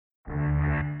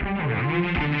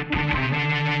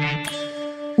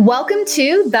Welcome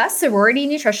to the Sorority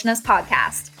Nutritionist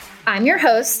Podcast. I'm your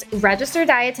host, registered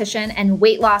dietitian and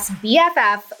weight loss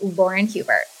BFF, Lauren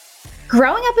Hubert.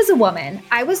 Growing up as a woman,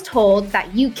 I was told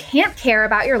that you can't care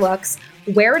about your looks,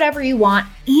 wear whatever you want,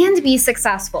 and be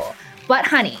successful. But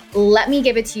honey, let me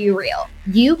give it to you real.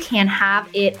 You can have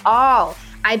it all.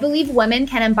 I believe women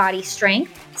can embody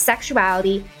strength,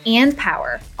 sexuality, and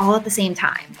power all at the same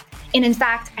time. And in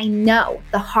fact, I know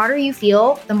the harder you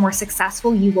feel, the more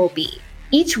successful you will be.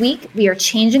 Each week, we are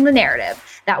changing the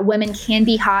narrative that women can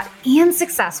be hot and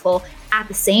successful at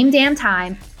the same damn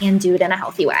time and do it in a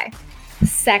healthy way.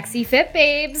 Sexy fit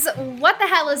babes, what the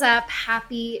hell is up?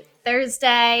 Happy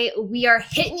Thursday. We are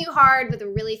hitting you hard with a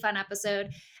really fun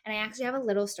episode. And I actually have a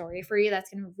little story for you that's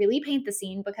going to really paint the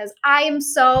scene because I am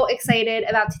so excited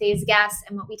about today's guest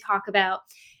and what we talk about.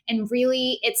 And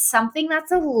really, it's something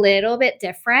that's a little bit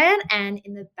different and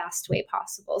in the best way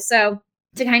possible. So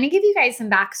to kind of give you guys some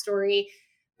backstory,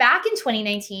 back in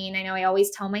 2019, I know I always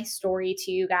tell my story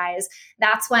to you guys.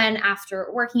 That's when, after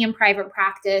working in private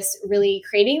practice, really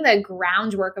creating the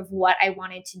groundwork of what I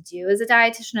wanted to do as a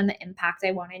dietitian and the impact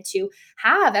I wanted to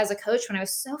have as a coach when I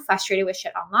was so frustrated with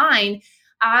shit online,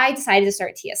 I decided to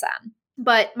start TSN.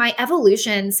 But my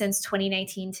evolution since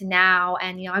 2019 to now,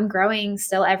 and I'm growing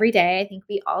still every day. I think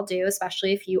we all do,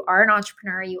 especially if you are an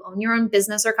entrepreneur, you own your own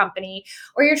business or company,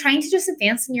 or you're trying to just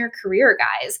advance in your career,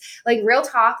 guys. Like real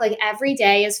talk, like every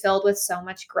day is filled with so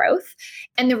much growth.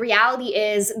 And the reality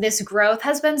is this growth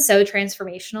has been so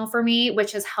transformational for me,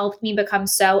 which has helped me become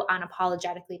so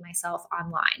unapologetically myself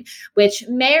online, which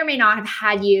may or may not have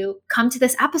had you come to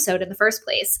this episode in the first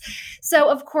place. So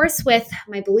of course, with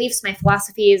my beliefs, my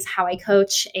philosophies, how I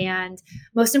coach, and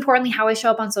most importantly, how I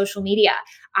show up on social media.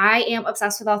 I am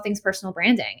obsessed with all things personal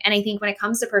branding. And I think when it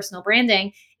comes to personal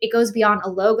branding, it goes beyond a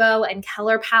logo and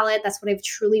color palette. That's what I've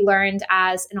truly learned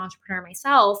as an entrepreneur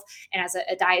myself and as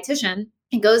a dietitian.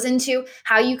 It goes into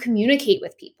how you communicate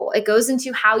with people. It goes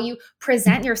into how you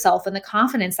present yourself and the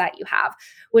confidence that you have,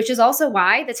 which is also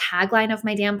why the tagline of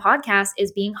my damn podcast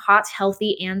is being hot,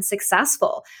 healthy, and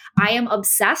successful. I am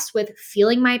obsessed with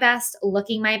feeling my best,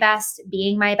 looking my best,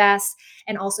 being my best,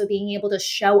 and also being able to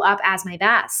show up as my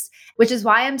best, which is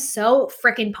why I'm so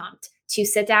freaking pumped to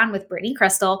sit down with Brittany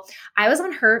Krystle. I was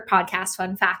on her podcast.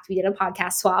 Fun fact, we did a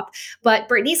podcast swap, but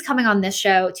Brittany's coming on this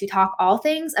show to talk all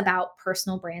things about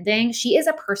personal branding. She is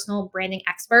a personal branding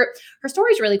expert. Her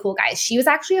story is really cool, guys. She was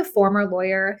actually a former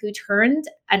lawyer who turned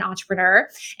an entrepreneur,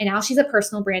 and now she's a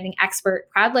personal branding expert,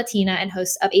 proud Latina, and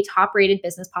host of a top-rated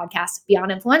business podcast, Beyond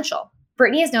Influential.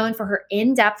 Brittany is known for her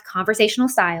in-depth conversational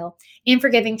style and for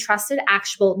giving trusted,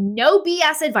 actionable, no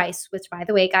BS advice, which, by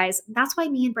the way, guys, that's why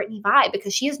me and Brittany vibe,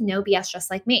 because she is no BS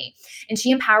just like me. And she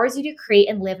empowers you to create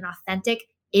and live an authentic,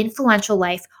 influential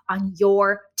life on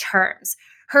your terms.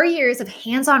 Her years of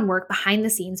hands-on work behind the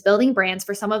scenes building brands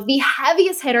for some of the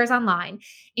heaviest hitters online,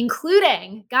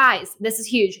 including, guys, this is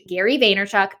huge, Gary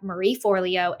Vaynerchuk, Marie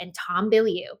Forleo, and Tom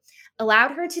Bilyeu,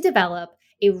 allowed her to develop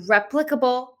a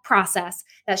replicable process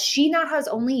that she not has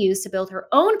only used to build her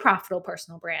own profitable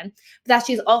personal brand, but that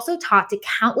she's also taught to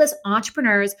countless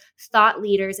entrepreneurs, thought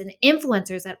leaders, and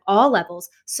influencers at all levels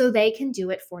so they can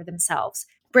do it for themselves.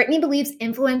 Brittany believes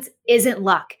influence isn't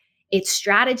luck, it's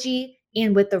strategy,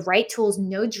 and with the right tools,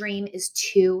 no dream is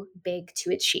too big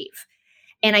to achieve.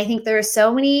 And I think there are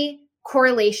so many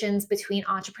correlations between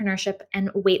entrepreneurship and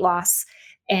weight loss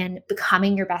and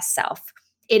becoming your best self.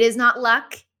 It is not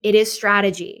luck. It is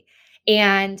strategy.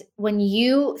 And when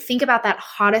you think about that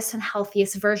hottest and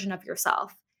healthiest version of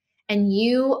yourself, and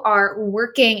you are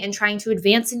working and trying to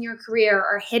advance in your career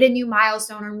or hit a new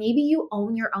milestone, or maybe you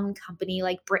own your own company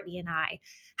like Brittany and I,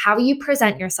 how you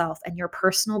present yourself and your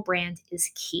personal brand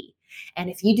is key. And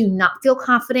if you do not feel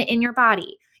confident in your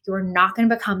body, you are not going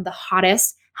to become the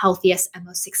hottest, healthiest, and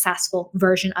most successful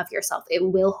version of yourself. It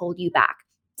will hold you back.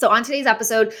 So on today's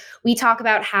episode, we talk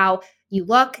about how you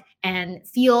look and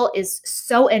feel is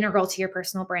so integral to your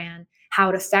personal brand, how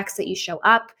it affects that you show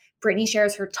up. Brittany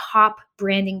shares her top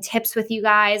branding tips with you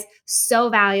guys, so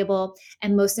valuable.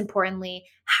 And most importantly,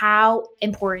 how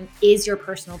important is your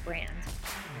personal brand?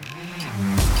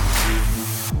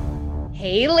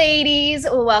 Hey ladies,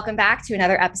 welcome back to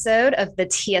another episode of the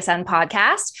TSN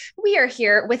podcast. We are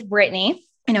here with Brittany.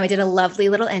 I know I did a lovely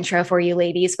little intro for you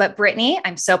ladies, but Brittany,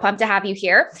 I'm so pumped to have you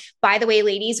here. By the way,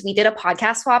 ladies, we did a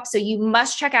podcast swap, so you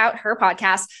must check out her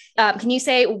podcast. Can you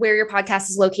say where your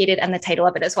podcast is located and the title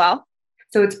of it as well?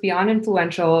 So it's Beyond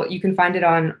Influential. You can find it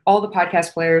on all the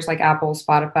podcast players like Apple,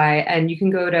 Spotify, and you can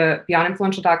go to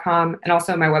beyondinfluential.com and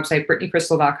also my website,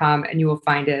 brittanykrystle.com, and you will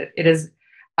find it.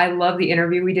 I love the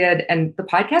interview we did, and the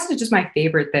podcast is just my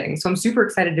favorite thing. So I'm super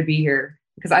excited to be here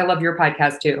because I love your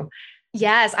podcast too.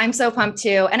 Yes, I'm so pumped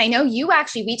too. And I know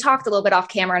we talked a little bit off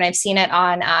camera and I've seen it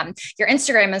on your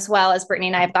Instagram as well, as Brittany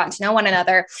and I have gotten to know one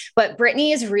another. But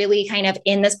Brittany is really kind of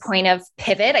in this point of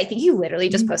pivot. I think you literally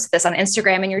just posted this on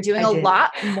Instagram and you're doing a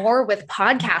lot more with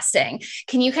podcasting.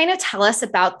 Can you kind of tell us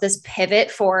about this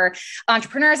pivot for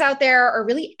entrepreneurs out there, or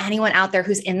really anyone out there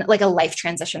who's in like a life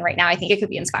transition right now? I think it could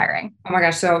be inspiring. Oh my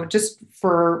gosh. So just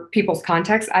for people's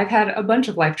context, I've had a bunch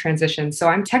of life transitions. So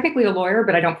I'm technically a lawyer,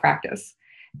 but I don't practice.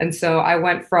 And so I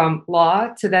went from law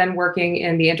to then working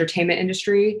in the entertainment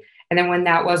industry. And then when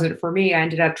that wasn't for me, I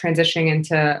ended up transitioning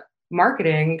into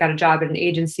marketing, got a job at an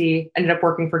agency, ended up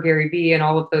working for Gary Vee, and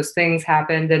all of those things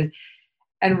happened.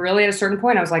 And really at a certain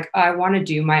point, I was like, I want to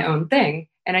do my own thing.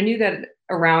 And I knew that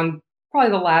around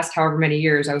probably the last however many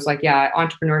years, I was like, yeah,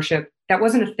 entrepreneurship, that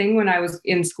wasn't a thing when I was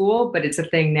in school, but it's a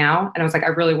thing now. And I was like, I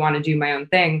really want to do my own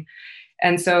thing.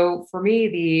 And so for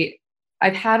me,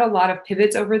 I've had a lot of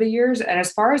pivots over the years. And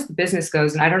as far as the business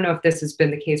goes, and I don't know if this has been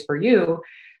the case for you,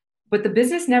 but the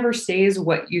business never stays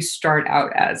what you start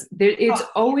out as. It's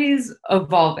always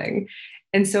evolving.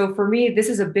 And so for me, this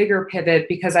is a bigger pivot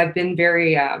because I've been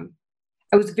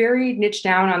I was very niche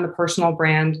down on the personal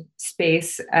brand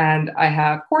space. And I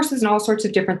have courses and all sorts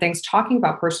of different things talking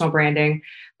about personal branding.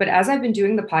 But as I've been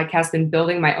doing the podcast and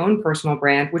building my own personal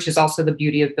brand, which is also the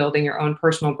beauty of building your own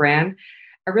personal brand,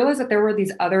 I realized that there were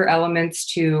these other elements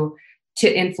to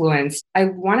influence. I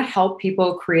want to help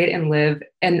people create and live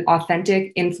an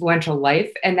authentic, influential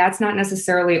life. And that's not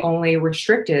necessarily only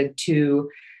restricted to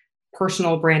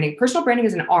personal branding. Personal branding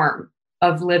is an arm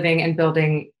of living and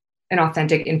building an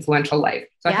authentic, influential life.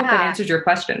 So I hope that answers your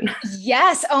question.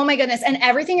 Yes. Oh my goodness. And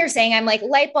everything you're saying, I'm like,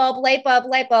 light bulb, light bulb,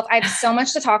 light bulb. I have so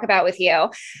much to talk about with you.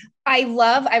 I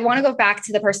want to go back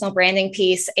to the personal branding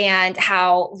piece and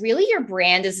how really your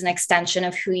brand is an extension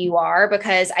of who you are,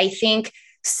 because I think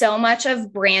so much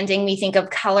of branding, we think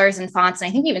of colors and fonts. And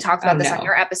I think we even talked about this on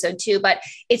your episode too, but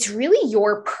it's really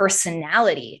your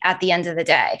personality at the end of the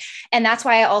day. And that's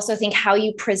why I also think how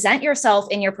you present yourself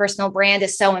in your personal brand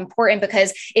is so important,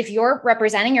 because if you're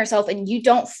representing yourself and you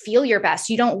don't feel your best,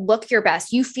 you don't look your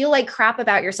best, you feel like crap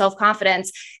about your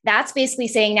self-confidence, that's basically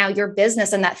saying now your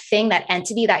business and that thing, that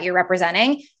entity that you're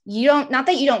representing, not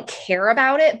that you don't care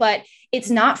about it, but it's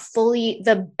not fully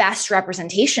the best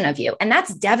representation of you. And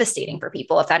that's devastating for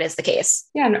people if that is the case.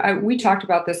 Yeah. And we talked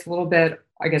about this a little bit,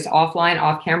 I guess, offline,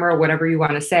 off camera, whatever you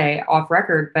want to say, off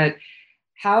record. But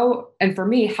for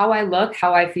me, how I look,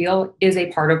 how I feel is a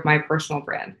part of my personal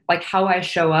brand, like how I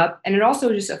show up. And it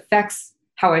also just affects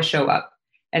how I show up.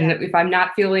 And if I'm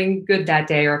not feeling good that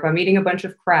day, or if I'm eating a bunch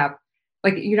of crap,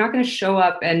 like you're not going to show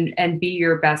up and be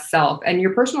your best self. And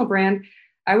your personal brand,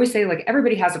 I always say, like,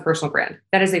 everybody has a personal brand.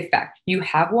 That is a fact. You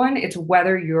have one. It's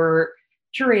whether you're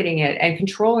curating it and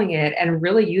controlling it and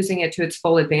really using it to its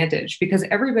full advantage, because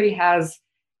everybody has,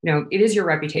 it is your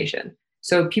reputation.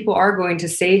 So people are going to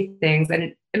say things,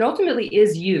 and it ultimately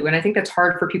is you. And I think that's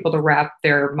hard for people to wrap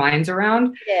their minds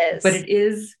around. It is. But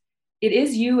it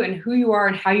is you and who you are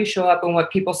and how you show up and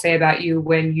what people say about you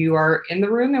when you are in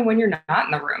the room and when you're not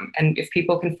in the room. And if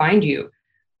people can find you,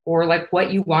 or like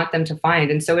what you want them to find.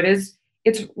 And so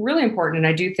it's really important. And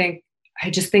I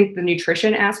just think the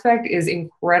nutrition aspect is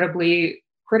incredibly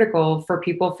critical for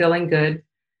people feeling good,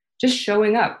 just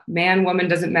showing up. Man, woman,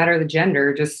 doesn't matter the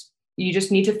gender. You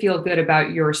just need to feel good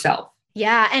about yourself.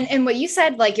 Yeah. And what you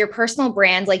said, like your personal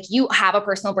brand, like you have a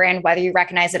personal brand, whether you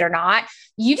recognize it or not.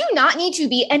 You do not need to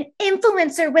be an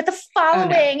influencer with a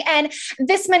following and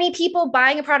this many people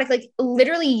buying a product. Like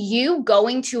literally you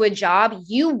going to a job,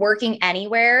 you working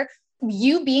anywhere,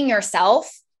 you being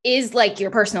yourself is like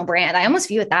your personal brand. I almost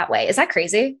view it that way. Is that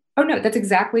crazy? Oh no, that's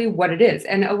exactly what it is.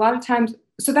 And a lot of times,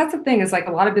 so that's the thing, is like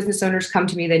a lot of business owners come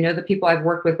to me, they know the people I've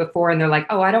worked with before, and they're like,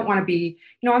 oh, I don't want to be,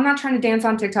 I'm not trying to dance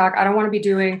on TikTok. I don't want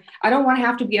to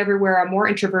have to be everywhere. I'm more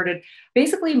introverted.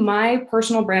 Basically, my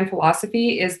personal brand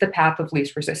philosophy is the path of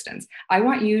least resistance. I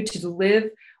want you to live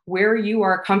where you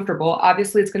are comfortable.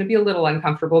 Obviously, it's going to be a little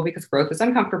uncomfortable because growth is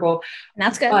uncomfortable. And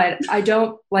that's good. But I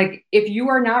don't like, if you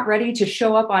are not ready to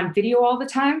show up on video all the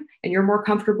time and you're more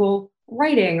comfortable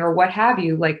writing or what have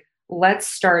you, like, let's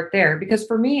start there. Because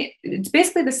for me, it's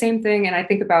basically the same thing. And I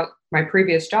think about my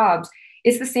previous jobs,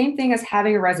 it's the same thing as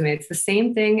having a resume. It's the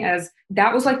same thing as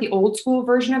that was like the old school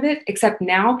version of it, except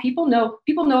now people know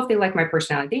if they like my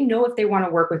personality. They know if they want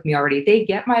to work with me already. They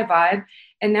get my vibe.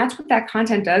 And that's what that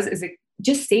content does, is it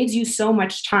just saves you so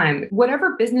much time.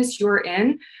 Whatever business you're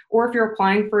in, or if you're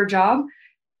applying for a job,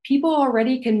 people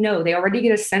already can know. They already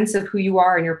get a sense of who you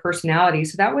are and your personality.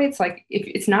 So that way it's like, if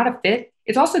it's not a fit,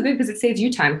 it's also good because it saves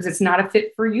you time, because it's not a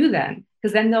fit for you then,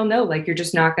 because then they'll know like you're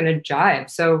just not going to jive.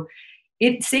 So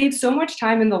it saves so much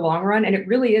time in the long run. And it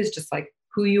really is just like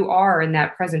who you are in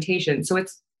that presentation. So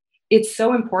it's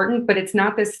so important, but it's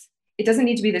not this, it doesn't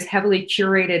need to be this heavily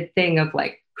curated thing of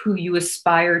like who you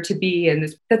aspire to be.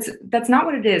 And that's not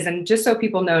what it is. And just so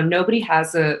people know, nobody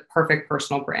has a perfect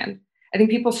personal brand. I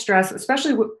think people stress,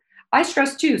 especially I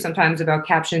stress too sometimes about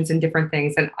captions and different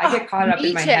things. And I get caught up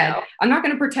in my head. I'm not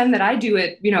going to pretend that I do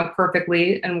it,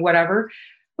 perfectly and whatever.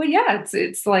 But yeah,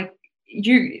 it's like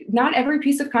not every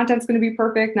piece of content is going to be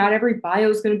perfect. Not every bio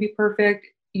is going to be perfect.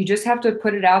 You just have to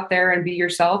put it out there and be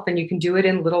yourself. And you can do it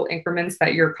in little increments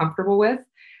that you're comfortable with.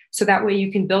 So that way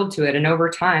you can build to it. And over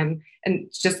time, and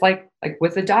it's just like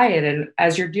with a diet, and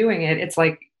as you're doing it, it's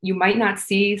like you might not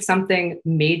see something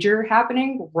major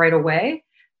happening right away,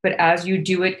 but as you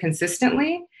do it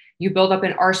consistently, you build up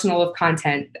an arsenal of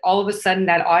content. All of a sudden,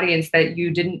 that audience that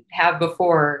you didn't have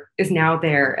before is now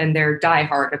there, and they're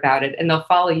diehard about it, and they'll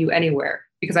follow you anywhere,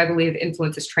 because I believe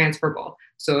influence is transferable.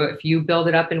 So if you build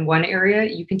it up in one area,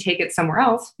 you can take it somewhere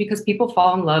else, because people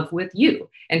fall in love with you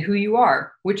and who you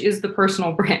are, which is the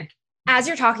personal brand. As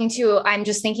you're talking to, I'm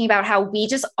just thinking about how we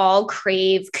just all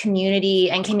crave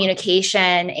community and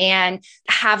communication and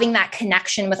having that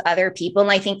connection with other people.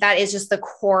 And I think that is just the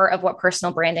core of what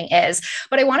personal branding is.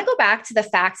 But I want to go back to the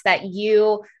fact that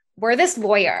you were this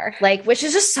lawyer, which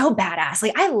is just so badass.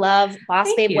 I love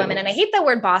boss babe women. And I hate the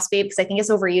word boss babe because I think it's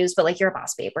overused, but you're a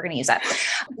boss babe. We're going to use that.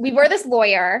 We were this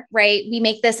lawyer, right? We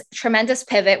make this tremendous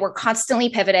pivot. We're constantly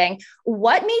pivoting.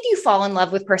 What made you fall in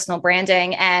love with personal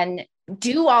branding and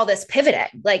do all this pivoting?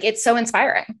 It's so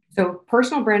inspiring. So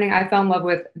personal branding, I fell in love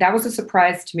with, that was a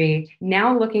surprise to me.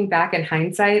 Now looking back in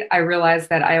hindsight, I realized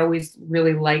that I always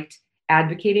really liked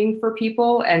advocating for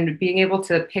people and being able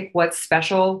to pick what's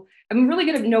special. I'm really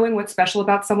good at knowing what's special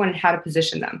about someone and how to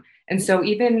position them. And so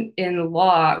even in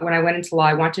law, when I went into law,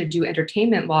 I wanted to do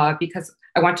entertainment law because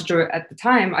I wanted to, at the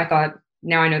time, I thought,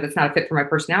 now I know that's not a fit for my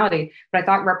personality, but I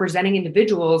thought representing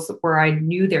individuals where I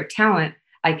knew their talent,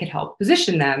 I could help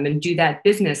position them and do that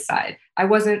business side. I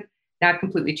wasn't, not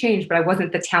completely changed, but I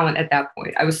wasn't the talent at that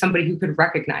point. I was somebody who could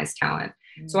recognize talent.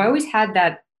 Mm-hmm. So I always had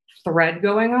that thread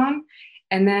going on.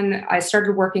 And then I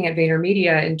started working at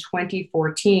VaynerMedia in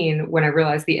 2014 when I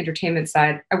realized the entertainment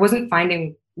side, I wasn't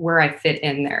finding where I fit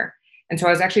in there. And so I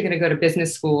was actually going to go to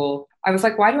business school. I was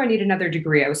like, why do I need another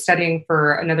degree? I was studying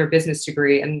for another business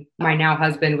degree. And my now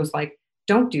husband was like,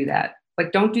 don't do that.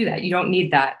 Don't do that. You don't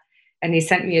need that. And he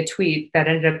sent me a tweet that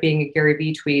ended up being a Gary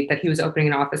Vee tweet that he was opening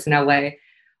an office in LA.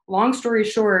 Long story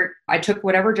short, I took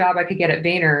whatever job I could get at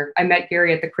Vayner. I met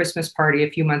Gary at the Christmas party a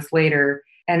few months later.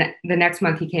 And the next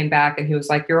month he came back and he was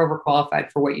like, you're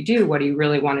overqualified for what you do. What do you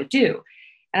really want to do?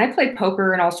 And I played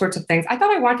poker and all sorts of things. I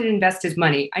thought I wanted to invest his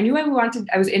money. I knew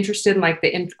I was interested in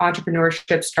the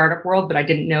entrepreneurship startup world, but I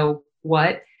didn't know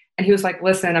what. And he was like,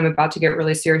 listen, I'm about to get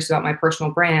really serious about my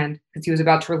personal brand, because he was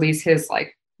about to release his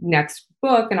next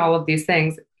book and all of these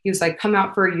things. He was like, come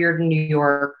out for a year to New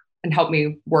York and help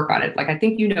me work on it. I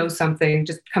think you know something,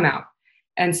 just come out.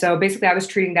 And so basically I was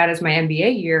treating that as my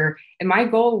MBA year. And my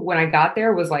goal when I got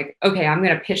there was okay, I'm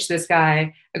going to pitch this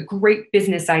guy a great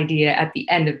business idea at the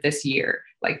end of this year.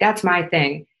 That's my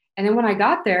thing. And then when I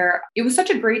got there, it was such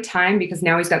a great time because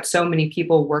now he's got so many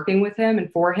people working with him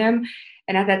and for him.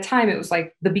 And at that time, it was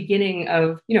the beginning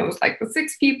of, it was the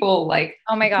 6 people,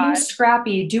 oh my God, being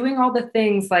scrappy, doing all the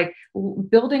things,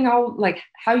 building all,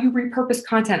 how you repurpose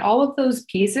content, all of those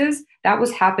pieces that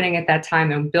was happening at that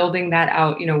time, and building that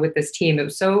out, with this team.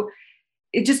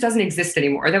 It just doesn't exist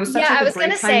anymore. That was such a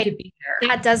great time to be there.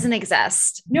 That doesn't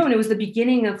exist. No, and it was the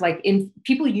beginning of in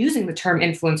people using the term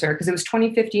influencer, because it was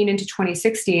 2015 into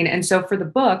 2016. And so for the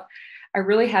book, I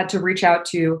really had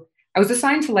to I was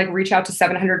assigned to reach out to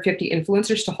 750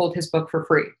 influencers to hold his book for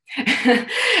free.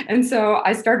 And so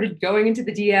I started going into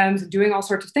the DMs, doing all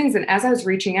sorts of things. And as I was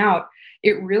reaching out,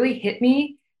 it really hit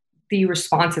me, the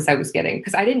responses I was getting,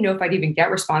 because I didn't know if I'd even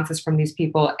get responses from these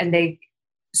people. And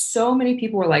so many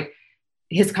people were like,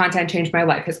 his content changed my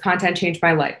life. His content changed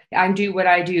my life. I do what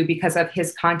I do because of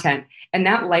his content. And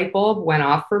that light bulb went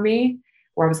off for me,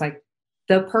 where I was like,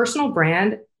 the personal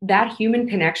brand, that human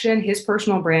connection, his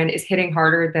personal brand is hitting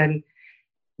harder than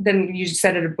you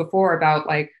said it before about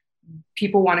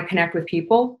people want to connect with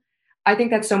people. I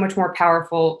think that's so much more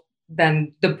powerful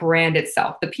than the brand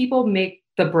itself. The people make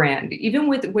the brand. Even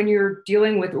when you're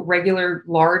dealing with regular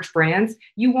large brands,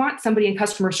 you want somebody in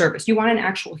customer service. You want an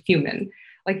actual human.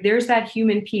 There's that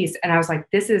human piece. And I was like,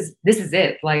 this is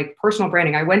it. Personal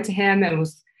branding. I went to him and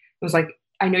was like,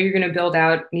 I know you're going to build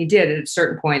out, and he did at a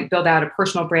certain point, build out a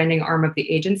personal branding arm of the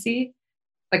agency.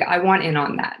 I want in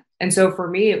on that. And so for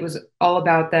me, it was all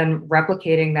about then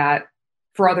replicating that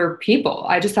for other people.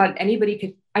 I just thought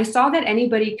anybody I saw that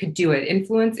anybody could do it.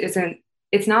 Influence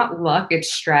it's not luck,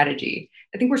 it's strategy.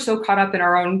 I think we're so caught up in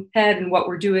our own head and what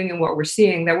we're doing and what we're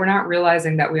seeing that we're not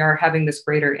realizing that we are having this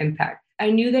greater impact. I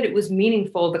knew that it was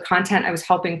meaningful, the content I was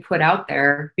helping put out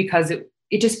there, because it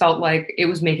just felt like it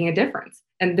was making a difference.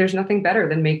 And there's nothing better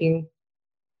than making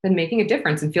a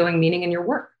difference and feeling meaning in your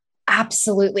work.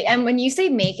 Absolutely. And when you say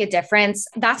make a difference,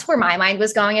 that's where my mind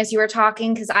was going as you were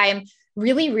talking, because I'm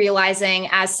really realizing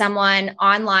as someone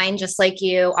online, just like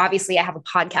you, obviously I have a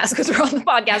podcast because we're on the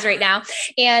podcast right now.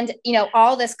 And,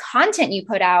 all this content you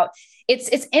put out,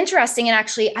 it's interesting. And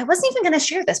actually, I wasn't even going to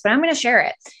share this, but I'm going to share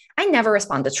it. I never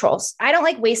respond to trolls. I don't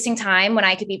like wasting time when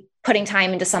I could be putting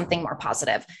time into something more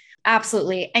positive.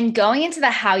 Absolutely. And going into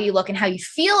the how you look and how you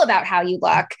feel about how you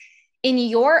look, in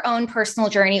your own personal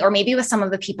journey, or maybe with some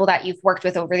of the people that you've worked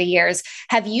with over the years,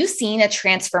 have you seen a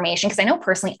transformation? Because I know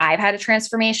personally, I've had a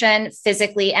transformation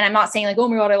physically, and I'm not saying like, oh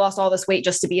my God, I lost all this weight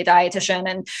just to be a dietitian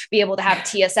and be able to have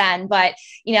TSN. But,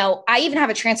 I even have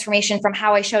a transformation from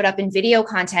how I showed up in video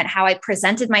content, how I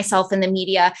presented myself in the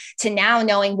media, to now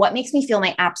knowing what makes me feel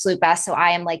my absolute best. So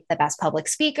I am like the best public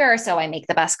speaker. So I make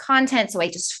the best content. So I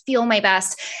just feel my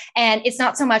best. And it's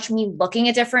not so much me looking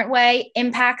a different way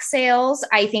impact sales.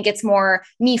 I think it's more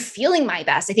me feeling my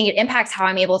best. I think it impacts how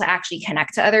I'm able to actually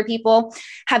connect to other people.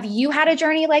 Have you had a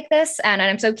journey like this? And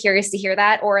I'm so curious to hear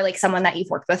that, or like someone that you've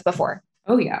worked with before.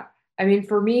 Oh yeah. I mean,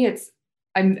 for me,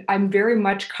 I'm very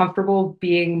much comfortable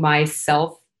being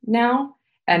myself now.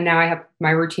 And now I have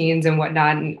my routines and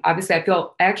whatnot. And obviously I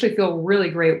actually feel really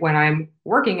great when I'm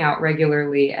working out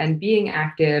regularly and being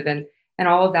active and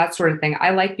all of that sort of thing.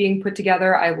 I like being put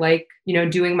together. I like,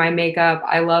 doing my makeup.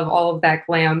 I love all of that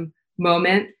glam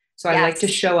moment. So I like to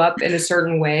show up in a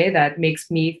certain way that makes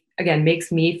me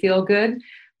feel good.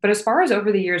 But as far as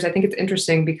over the years, I think it's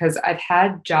interesting because I've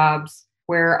had jobs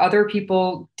where other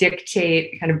people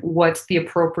dictate kind of what's the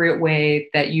appropriate way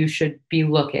that you should be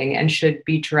looking and should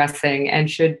be dressing and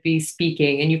should be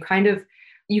speaking. And you kind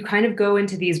of go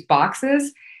into these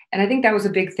boxes. And I think that was a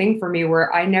big thing for me,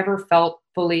 where I never felt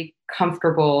fully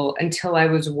comfortable until I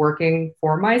was working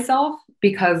for myself,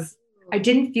 because I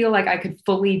didn't feel like I could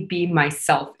fully be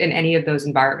myself in any of those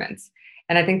environments.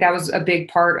 And I think that was a big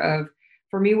part of,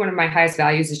 for me, one of my highest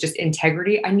values is just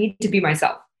integrity. I need to be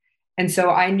myself. And so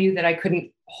I knew that I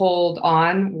couldn't hold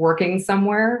on working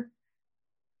somewhere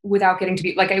without getting to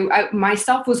be like,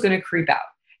 myself was going to creep out.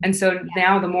 And so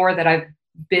now the more that I've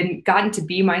gotten to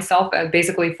be myself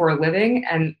basically for a living,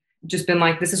 and just been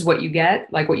like, this is what you get,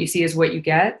 like what you see is what you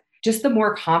get, just the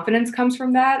more confidence comes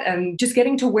from that, and just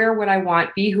getting to wear what I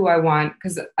want, be who I want.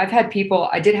 Because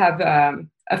I did have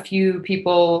a few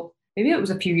people, maybe it was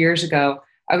a few years ago,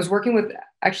 I was working with,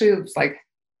 actually it was like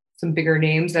some bigger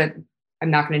names that I'm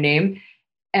not going to name.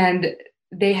 And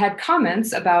they had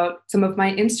comments about some of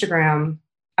my Instagram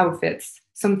outfits,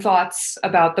 some thoughts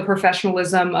about the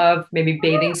professionalism of maybe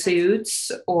bathing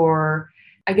suits, or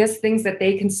I guess things that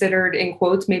they considered, in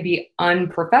quotes, maybe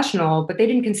unprofessional, but they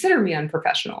didn't consider me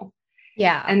unprofessional.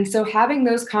 Yeah. And so having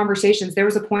those conversations, there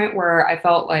was a point where I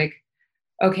felt like,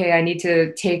 okay, I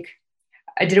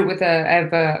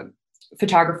have a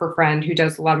photographer friend who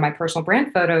does a lot of my personal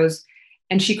brand photos,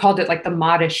 and she called it like the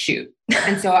modest shoot.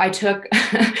 And so I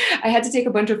had to take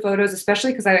a bunch of photos,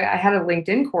 especially because I had a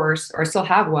LinkedIn course, or I still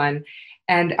have one,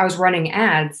 and I was running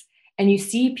ads. And you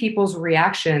see people's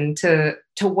reaction to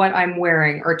what I'm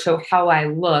wearing or to how I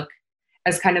look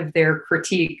as kind of their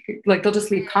critique. Like they'll just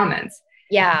leave comments.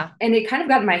 Yeah. And it kind of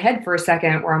got in my head for a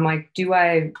second, where I'm like, do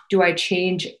I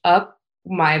change up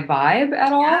my vibe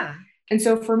at all? Yeah. And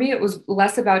so for me, it was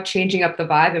less about changing up the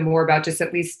vibe and more about just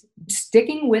at least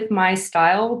sticking with my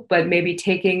style, but maybe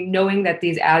knowing that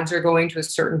these ads are going to a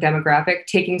certain demographic,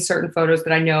 taking certain photos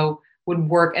that I know would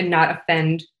work and not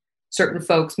offend certain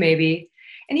folks maybe.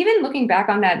 And even looking back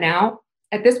on that now,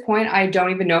 at this point, I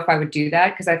don't even know if I would do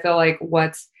that, because I feel like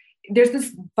there's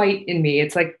this fight in me.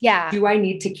 It's like, do I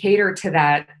need to cater to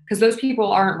that? Because those people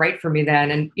aren't right for me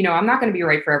then. And, I'm not going to be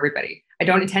right for everybody. I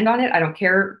don't intend on it. I don't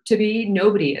care to be.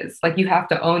 Nobody is. Like, you have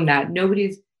to own that.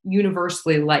 Nobody's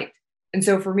universally liked. And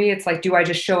so for me, it's like, do I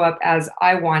just show up as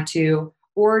I want to?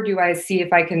 Or do I see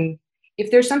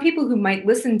if there's some people who might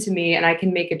listen to me and I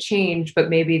can make a change, but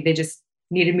maybe they just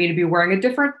needed me to be wearing a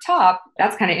different top.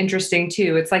 That's kind of interesting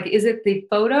too. It's like, is it the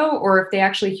photo, or if they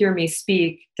actually hear me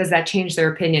speak, does that change their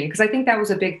opinion? Because I think that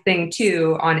was a big thing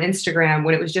too on Instagram,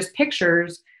 when it was just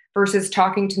pictures versus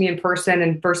talking to me in person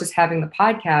and versus having the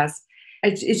podcast.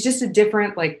 It's just a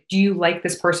different, like, do you like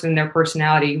this person and their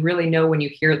personality? You really know when you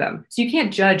hear them. So you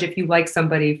can't judge if you like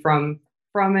somebody from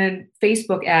a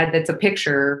Facebook ad that's a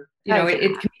picture.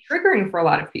 It can be triggering for a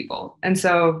lot of people. And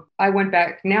so I went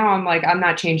back. Now I'm like, I'm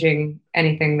not changing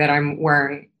anything that I'm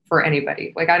wearing for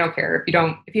anybody. Like, I don't care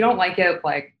if you don't like it,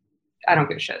 like, I don't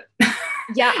give a shit.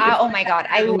 Yeah. Oh my God.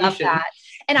 I love that.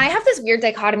 And I have this weird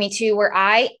dichotomy too, where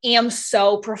I am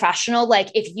so professional. Like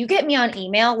if you get me on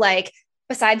email, like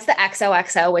besides the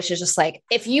XOXO, which is just like,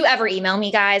 if you ever email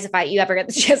me, guys, you ever get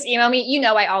the chance to email me,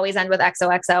 I always end with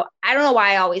XOXO. I don't know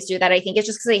why I always do that. I think it's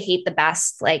just because I hate the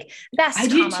best, I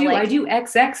do too. I do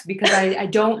XX because I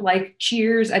don't like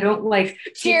cheers. I don't like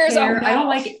cheers. Oh, no. I don't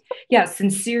like,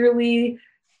 sincerely.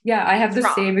 Yeah. I have the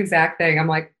same exact thing. I'm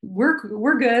like,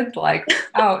 we're good. Like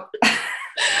out.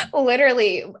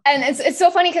 Literally. And it's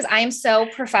so funny because I'm so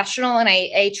professional and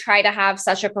I try to have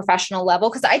such a professional level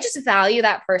because I just value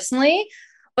that personally.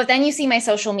 But then you see my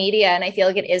social media and I feel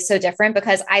like it is so different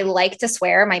because I like to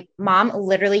swear. My mom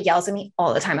literally yells at me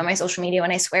all the time on my social media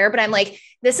when I swear, but I'm like,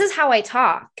 this is how I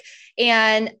talk.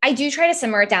 And I do try to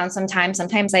simmer it down sometimes.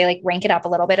 Sometimes I rank it up a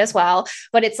little bit as well,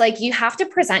 but it's like, you have to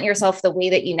present yourself the way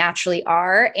that you naturally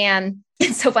are. And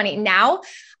it's so funny now.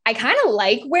 I kind of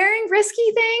like wearing risky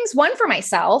things, one for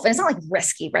myself. And it's not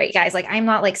risky, right, guys? I'm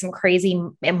not some crazy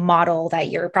model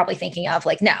that you're probably thinking of.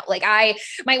 No, I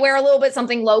might wear a little bit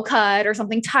something low cut or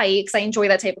something tight because I enjoy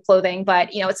that type of clothing, but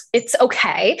it's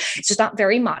okay. It's just not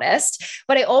very modest,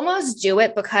 but I almost do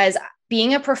it because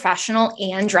being a professional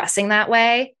and dressing that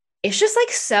way, it's just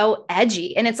so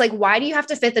edgy. And it's why do you have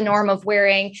to fit the norm of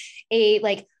wearing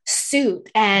a suit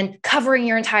and covering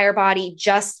your entire body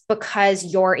just because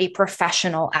you're a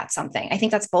professional at something? I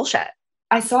think that's bullshit.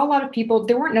 I saw a lot of people,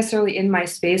 they weren't necessarily in my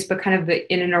space, but kind of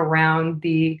the in and around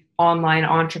the online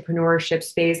entrepreneurship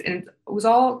space. And it was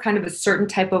all kind of a certain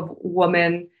type of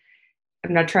woman.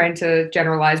 I'm not trying to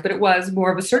generalize, but it was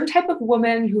more of a certain type of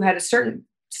woman who had a certain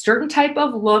type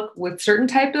of look with certain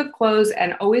type of clothes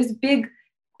and always big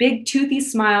toothy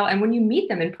smile. And when you meet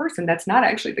them in person, that's not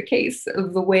actually the case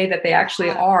of the way that they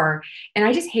actually are. And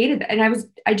I just hated that. And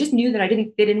I just knew that I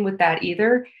didn't fit in with that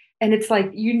either. And it's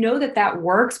that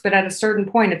works, but at a certain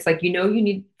point, it's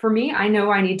for me, I know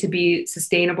I need to be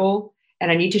sustainable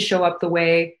and I need to show up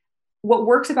what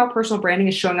works about personal branding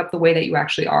is showing up the way that you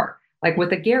actually are. Like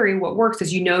with a Gary, what works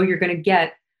is, you're going to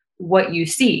get what you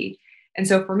see. And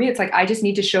so for me, it's I just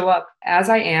need to show up as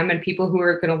I am, and people who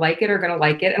are going to like it are going to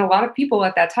like it. And a lot of people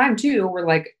at that time too were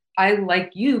like, I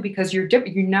like you because you're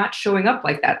different. You're not showing up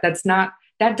like that.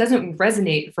 That doesn't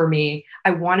resonate for me.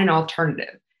 I want an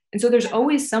alternative. And so there's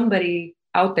always somebody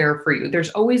out there for you.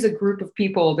 There's always a group of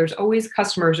people. There's always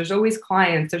customers. There's always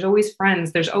clients. There's always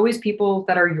friends. There's always people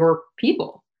that are your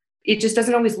people. It just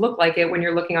doesn't always look like it when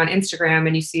you're looking on Instagram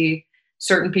and you see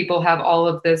certain people have all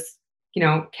of this,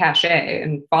 cachet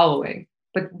and following,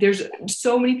 but there's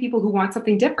so many people who want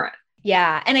something different.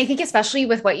 Yeah. And I think especially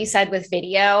with what you said with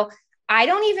video, I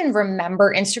don't even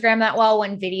remember Instagram that well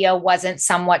when video wasn't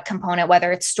somewhat component,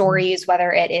 whether it's stories,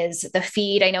 whether it is the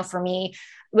feed. I know for me,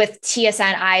 with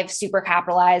TSN, I've super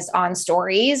capitalized on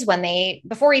stories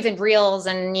before even reels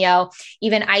and,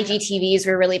 even IGTVs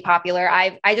were really popular.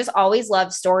 I just always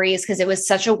loved stories because it was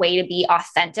such a way to be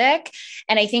authentic.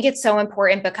 And I think it's so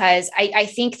important because I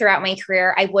think throughout my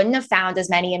career, I wouldn't have found as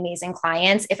many amazing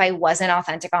clients if I wasn't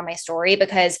authentic on my story,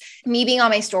 because me being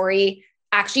on my story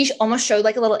actually almost showed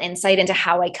a little insight into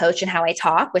how I coach and how I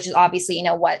talk, which is obviously,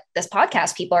 what this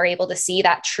podcast, people are able to see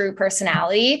that true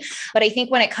personality. But I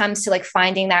think when it comes to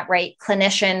finding that right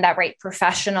clinician, that right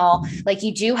professional,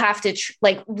 you do have to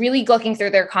really looking through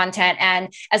their content,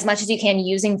 and as much as you can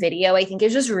using video, I think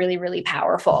is just really, really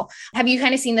powerful. Have you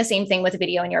kind of seen the same thing with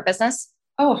video in your business?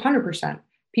 Oh, 100%.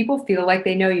 People feel like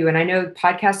they know you. And I know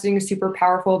podcasting is super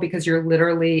powerful because you're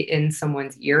literally in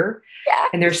someone's ear. Yeah.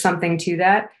 And there's something to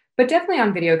that. But definitely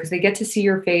on video, because they get to see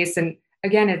your face. And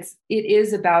again, it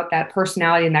is about that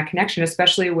personality and that connection,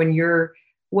 especially when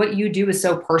what you do is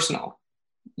so personal.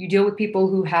 You deal with people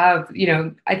who have,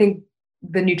 I think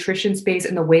the nutrition space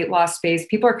and the weight loss space,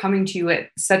 people are coming to you at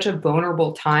such a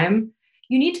vulnerable time.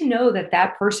 You need to know that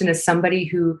that person is somebody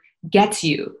who gets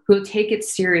you, who'll take it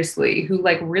seriously, who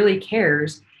really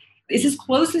cares. It's as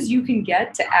close as you can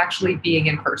get to actually being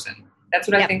in person. That's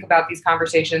what I think about these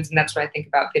conversations. And that's what I think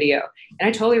about video. And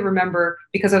I totally remember,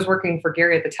 because I was working for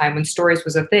Gary at the time, when stories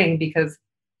was a thing, because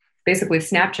basically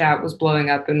Snapchat was blowing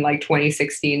up in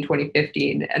 2016,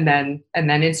 2015. And then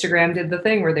Instagram did the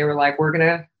thing where they were like, we're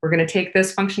going to take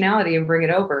this functionality and bring it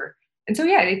over. And so,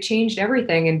 yeah, it changed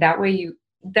everything. And that way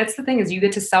that's the thing, is you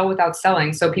get to sell without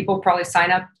selling. So people probably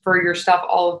sign up for your stuff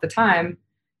all of the time.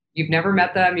 You've never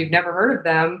met them. You've never heard of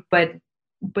them, but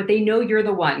they know you're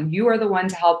the one. You are the one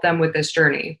to help them with this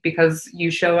journey because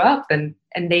you show up and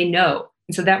they know.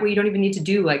 And so that way you don't even need to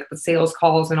do the sales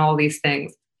calls and all these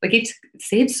things. Like it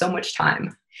saves so much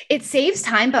time. It saves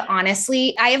time, but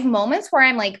honestly, I have moments where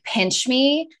I'm like, pinch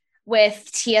me with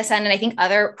TSN. And I think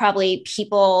other probably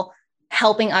people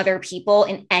helping other people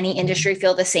in any industry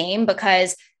feel the same,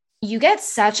 because you get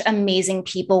such amazing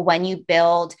people when you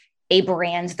build a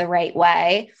brand the right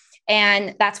way.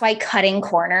 And that's why cutting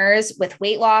corners with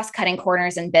weight loss, cutting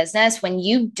corners in business, when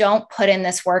you don't put in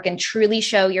this work and truly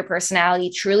show your personality,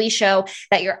 truly show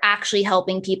that you're actually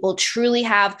helping people, truly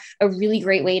have a really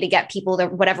great way to get people to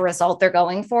whatever result they're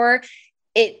going for,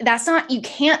 you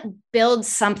can't build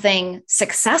something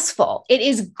successful. It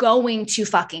is going to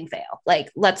fucking fail.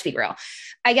 Like, let's be real.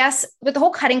 I guess with the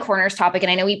whole cutting corners topic,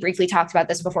 and I know we briefly talked about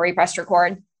this before we pressed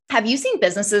record, have you seen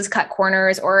businesses cut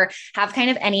corners or have kind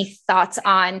of any thoughts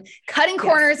on cutting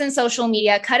corners in social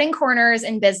media, cutting corners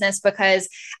in business? Because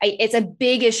it's a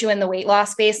big issue in the weight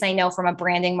loss space. And I know from a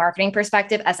branding marketing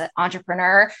perspective, as an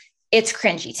entrepreneur, it's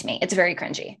cringy to me. It's very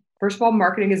cringy. First of all,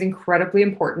 marketing is incredibly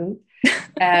important.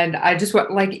 And I just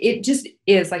want, like, it just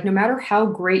is like, no matter how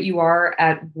great you are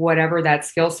at whatever that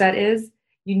skill set is,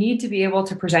 you need to be able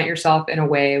to present yourself in a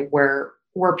way where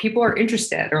people are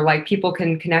interested or like people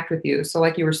can connect with you. So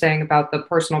like you were saying about the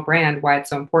personal brand, why it's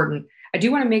so important. I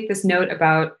do want to make this note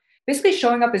about basically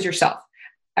showing up as yourself.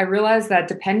 I realize that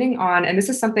depending on, and this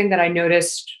is something that I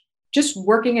noticed just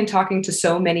working and talking to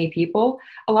so many people,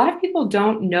 a lot of people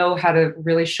don't know how to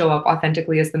really show up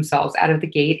authentically as themselves out of the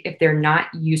gate if they're not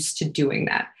used to doing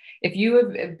that. If you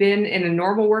have been in a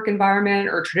normal work environment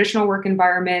or traditional work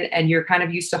environment and you're kind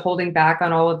of used to holding back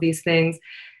on all of these things,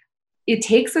 it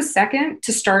takes a second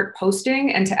to start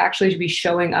posting and to actually be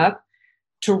showing up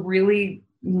to really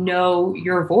know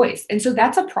your voice. And so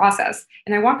that's a process.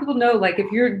 And I want people to know, like,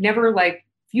 if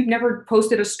you've never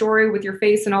posted a story with your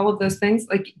face and all of those things,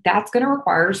 like that's going to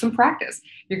require some practice.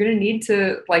 You're going to need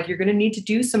to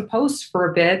do some posts for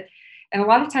a bit. And a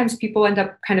lot of times people end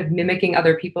up kind of mimicking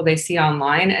other people they see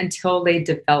online until they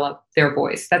develop their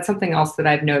voice. That's something else that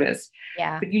I've noticed.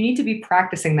 Yeah. But you need to be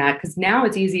practicing that because now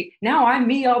it's easy. Now I'm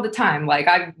me all the time. Like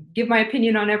I give my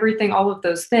opinion on everything, all of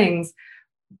those things,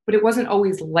 but it wasn't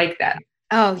always like that.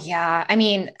 Oh, yeah. I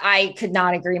mean, I could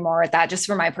not agree more with that. Just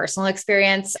from my personal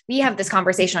experience, we have this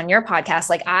conversation on your podcast.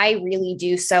 Like, I really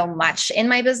do so much in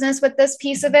my business with this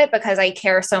piece of it because I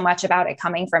care so much about it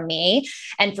coming from me.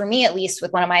 And for me, at least,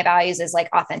 with one of my values is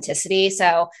like authenticity.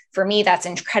 So for me, that's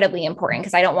incredibly important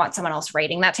because I don't want someone else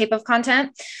writing that type of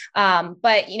content.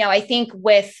 But, I think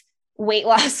with weight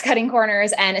loss, cutting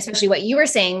corners, and especially what you were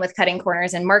saying with cutting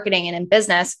corners in marketing and in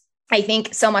business, I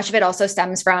think so much of it also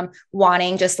stems from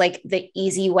wanting just like the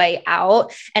easy way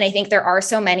out. And I think there are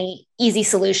so many easy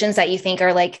solutions that you think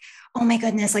are like, oh my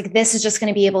goodness, like this is just going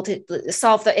to be able to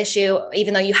solve the issue,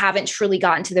 even though you haven't truly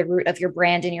gotten to the root of your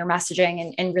brand and your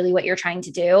messaging and really what you're trying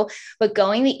to do. But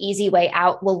going the easy way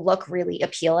out will look really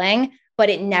appealing, but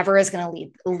it never is going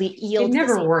to yield. It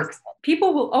never works.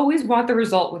 People will always want the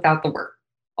result without the work.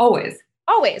 Always.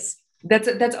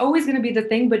 That's always going to be the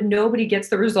thing, but nobody gets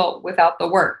the result without the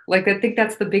work. Like, I think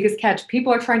that's the biggest catch.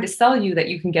 People are trying to sell you that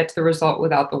you can get to the result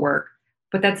without the work,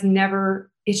 but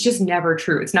it's just never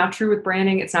true. It's not true with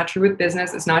branding. It's not true with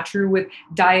business. It's not true with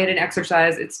diet and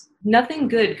exercise. Nothing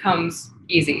good comes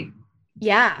easy.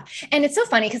 Yeah. And it's so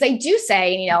funny because I do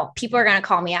say, people are going to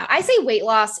call me out. I say weight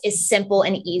loss is simple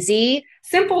and easy.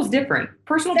 Simple is different.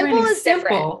 Personal branding is simple.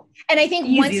 Different. And I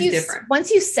think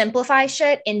once you simplify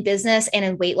shit in business and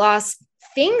in weight loss,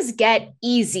 things get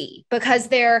easy because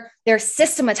they're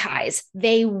systematized.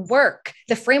 They work.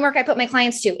 The framework I put my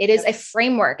clients to, it is a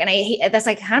framework. And I hate that's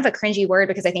like kind of a cringy word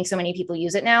because I think so many people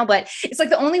use it now, but it's like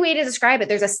the only way to describe it.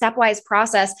 There's a stepwise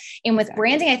process. And with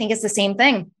branding, I think it's the same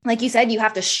thing. Like you said, you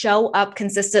have to show up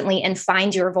consistently and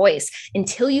find your voice.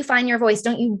 Until you find your voice,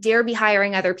 don't you dare be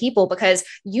hiring other people because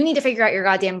you need to figure out your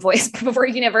goddamn voice before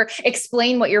you can ever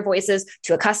explain what your voice is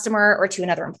to a customer or to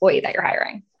another employee that you're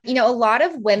hiring. A lot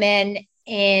of women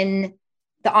in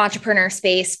the entrepreneur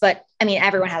space, but I mean,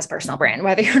 everyone has a personal brand,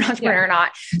 whether you're an entrepreneur or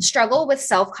not, struggle with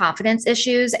self-confidence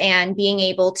issues and being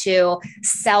able to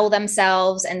sell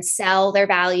themselves and sell their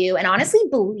value and honestly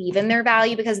believe in their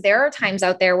value, because there are times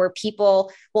out there where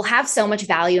people will have so much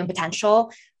value and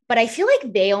potential, but I feel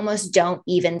like they almost don't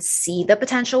even see the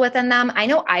potential within them. I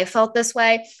know I felt this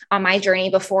way on my journey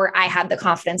before I had the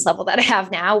confidence level that I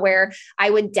have now, where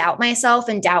I would doubt myself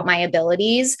and doubt my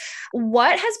abilities.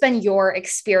 What has been your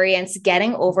experience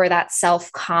getting over that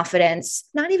self-confidence,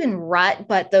 not even rut,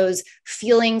 but those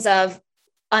feelings of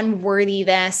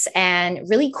unworthiness and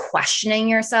really questioning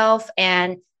yourself?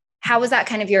 And how was that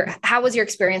how was your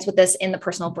experience with this in the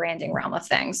personal branding realm of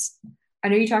things? I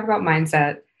know you talk about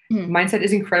mindset. Mindset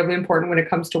is incredibly important when it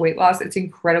comes to weight loss. It's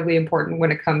incredibly important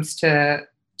when it comes to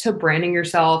to branding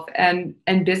yourself and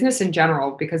business in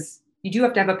general, because you do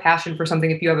have to have a passion for something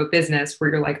if you have a business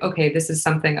where you're like, okay, this is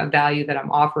something of value that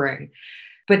I'm offering.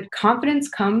 But confidence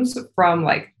comes from,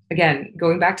 like, again,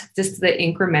 going back to just the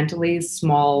incrementally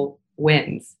small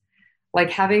wins.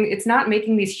 Like it's not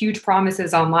making these huge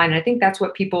promises online. And I think that's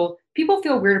what people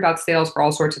feel weird about sales for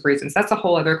all sorts of reasons. That's a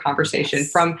whole other conversation.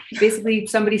 Yes. From basically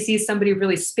somebody sees somebody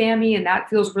really spammy and that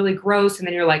feels really gross. And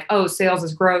then you're like, oh, sales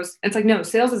is gross. And it's like, no,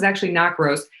 sales is actually not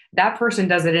gross. That person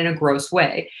does it in a gross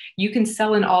way. You can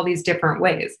sell in all these different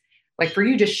ways. Like for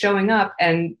you just showing up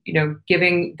and,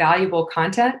 giving valuable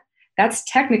content, that's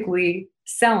technically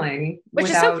selling, which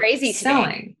is so crazy selling.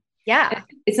 Me. Yeah.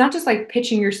 It's not just like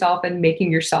pitching yourself and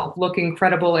making yourself look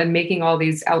incredible and making all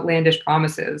these outlandish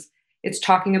promises. It's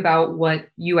talking about what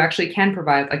you actually can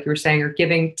provide, like you were saying, or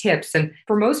giving tips. And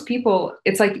for most people,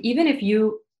 it's like, even if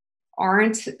you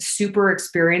aren't super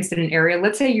experienced in an area,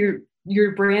 let's say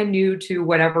you're brand new to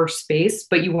whatever space,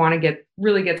 but you want to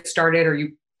really get started, or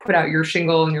you put out your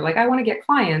shingle and you're like, I want to get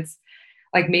clients.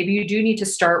 Like maybe you do need to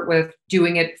start with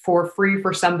doing it for free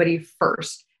for somebody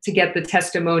first, to get the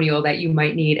testimonial that you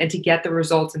might need and to get the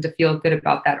results and to feel good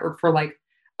about that, or for like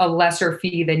a lesser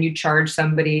fee than you charge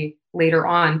somebody later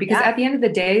on. Because at the end of the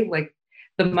day, like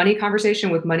the money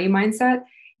conversation with money mindset,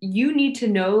 you need to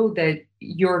know that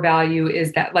your value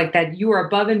is that you are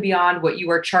above and beyond what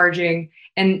you are charging.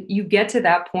 And you get to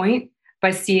that point by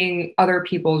seeing other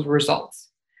people's results.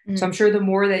 Mm-hmm. So I'm sure the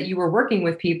more that you were working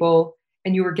with people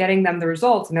and you were getting them the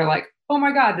results and they're like, oh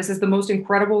my God, this is the most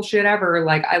incredible shit ever.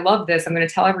 Like, I love this. I'm going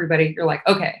to tell everybody. You're like,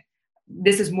 okay,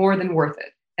 this is more than worth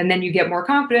it. And then you get more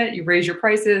confident, you raise your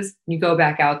prices, and you go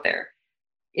back out there.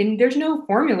 And there's no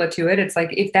formula to it. It's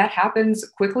like, if that happens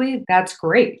quickly, that's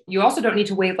great. You also don't need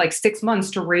to wait like 6 months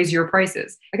to raise your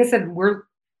prices. Like I said, we're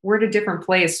at a different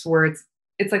place where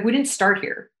it's like, we didn't start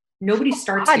here. Nobody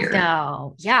starts here.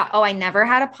 No. Yeah. Oh, I never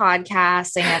had a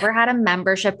podcast. I never had a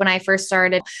membership when I first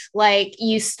started. Like,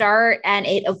 you start and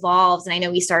it evolves. And I know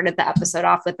we started the episode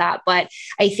off with that, but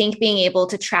I think being able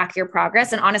to track your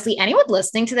progress, and honestly, anyone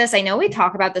listening to this, I know we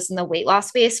talk about this in the weight loss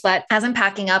space, but as I'm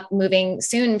packing up, moving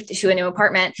soon to a new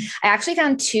apartment, I actually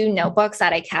found 2 notebooks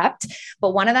that I kept,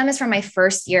 but one of them is from my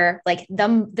first year, like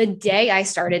the day I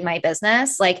started my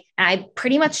business, like, I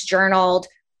pretty much journaled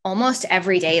almost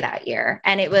every day that year.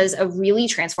 And it was a really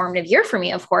transformative year for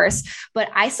me, of course, but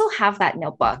I still have that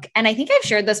notebook. And I think I've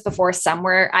shared this before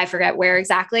somewhere, I forget where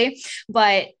exactly,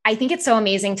 but I think it's so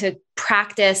amazing to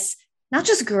practice not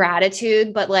just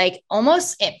gratitude, but like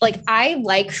almost like I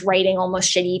like writing almost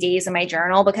shitty days in my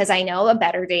journal because I know a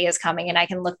better day is coming and I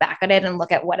can look back at it and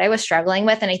look at what I was struggling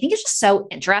with. And I think it's just so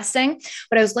interesting,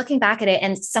 but I was looking back at it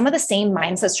and some of the same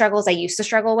mindset struggles I used to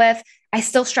struggle with, I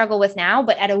still struggle with now,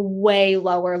 but at a way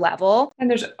lower level. And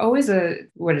there's always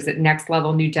next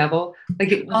level, new devil.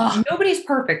 Like nobody's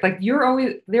perfect. Like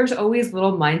there's always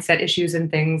little mindset issues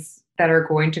and things that are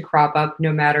going to crop up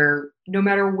no matter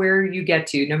where you get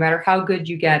to, no matter how good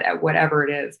you get at whatever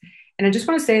it is. And I just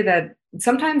want to say that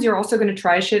sometimes you're also going to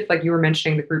try shit, like you were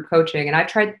mentioning the group coaching. And I've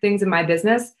tried things in my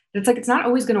business. It's like, it's not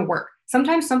always going to work.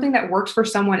 Sometimes something that works for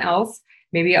someone else,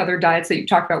 maybe other diets that you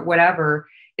talked about, whatever,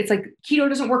 it's like keto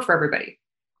doesn't work for everybody.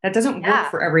 That doesn't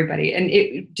work for everybody. And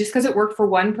it just because it worked for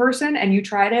one person and you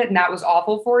tried it and that was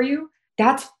awful for you,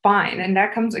 that's fine. And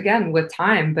that comes again with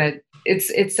time. But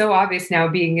it's so obvious now,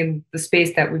 being in the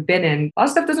space that we've been in, a lot of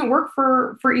stuff doesn't work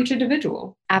for each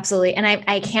individual. Absolutely. And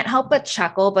I can't help but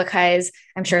chuckle because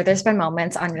I'm sure there's been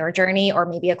moments on your journey or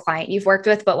maybe a client you've worked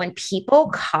with, but when people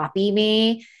copy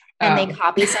me and they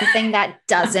copy something that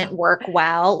doesn't work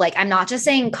well, like I'm not just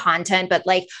saying content, but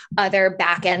like other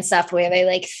back end stuff where they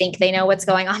like think they know what's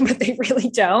going on, but they really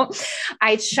don't.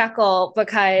 I chuckle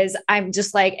because I'm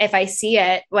just like, if I see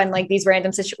it when like these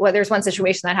random there's one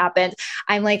situation that happened,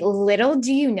 I'm like, little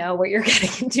do you know what you're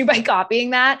getting into by copying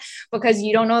that, because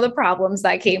you don't know the problems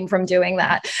that came from doing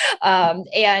that.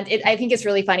 I think it's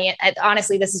really funny. And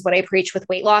honestly, this is what I preach with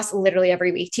weight loss literally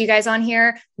every week to you guys on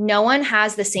here. No one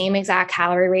has the same exact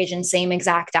calorie range and same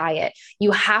exact diet.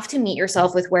 You have to meet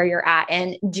yourself with where you're at,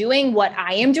 and doing what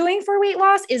I am doing for weight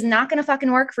loss is not going to fucking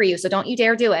work for you. So don't you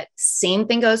dare do it. Same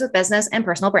thing goes with business and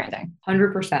personal branding.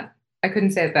 100%. I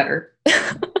couldn't say it better.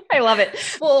 I love it.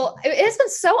 Well, it has been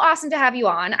so awesome to have you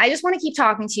on. I just want to keep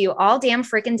talking to you all damn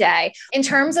freaking day. In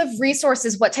terms of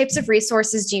resources, what types of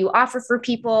resources do you offer for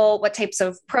people? What types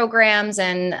of programs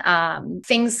and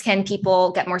things can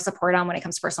people get more support on when it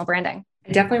comes to personal branding?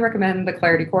 I definitely recommend the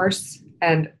Clarity course.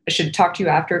 And I should talk to you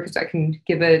after because I can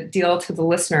give a deal to the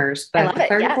listeners. But the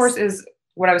Clarity course is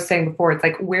what I was saying before. It's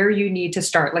like where you need to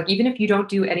start. Like, even if you don't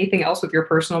do anything else with your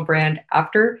personal brand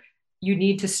after, you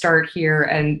need to start here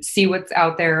and see what's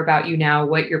out there about you now,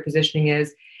 what your positioning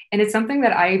is. And it's something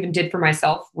that I even did for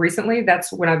myself recently.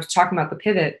 That's when I was talking about the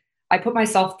pivot. I put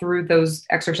myself through those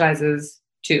exercises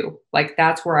too. Like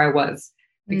that's where I was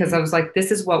because I was like,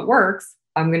 this is what works.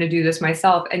 I'm going to do this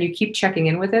myself. And you keep checking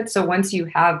in with it. So once you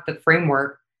have the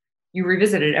framework, you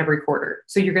revisit it every quarter.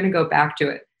 So you're going to go back to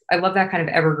it. I love that kind of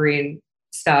evergreen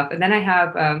stuff. And then I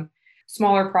have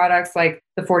smaller products like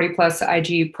the 40 plus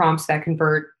IG prompts that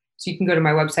convert. So you can go to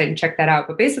my website and check that out.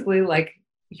 But basically, like,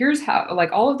 here's how,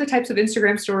 like all of the types of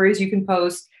Instagram stories you can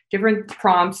post, different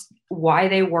prompts, why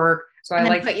they work. So and I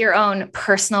then like put your own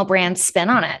personal brand spin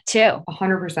on it too.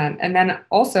 100%. And then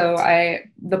also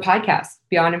the podcast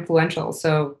Beyond Influential.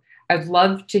 So I'd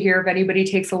love to hear if anybody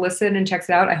takes a listen and checks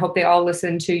it out. I hope they all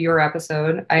listen to your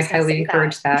episode. I highly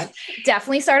encourage that.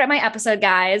 Definitely start at my episode,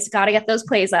 guys. Got to get those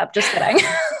plays up. Just kidding.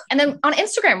 And then on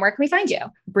Instagram, where can we find you?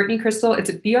 Brittany Krystle.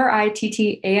 It's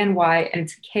Brittany and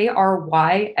it's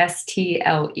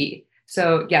Krystle.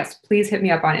 So yes, please hit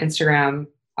me up on Instagram.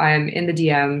 I'm in the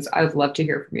DMs. I would love to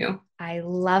hear from you. I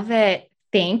love it.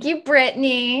 Thank you,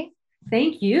 Brittany.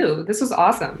 Thank you. This was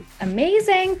awesome.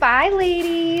 Amazing. Bye,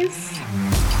 ladies.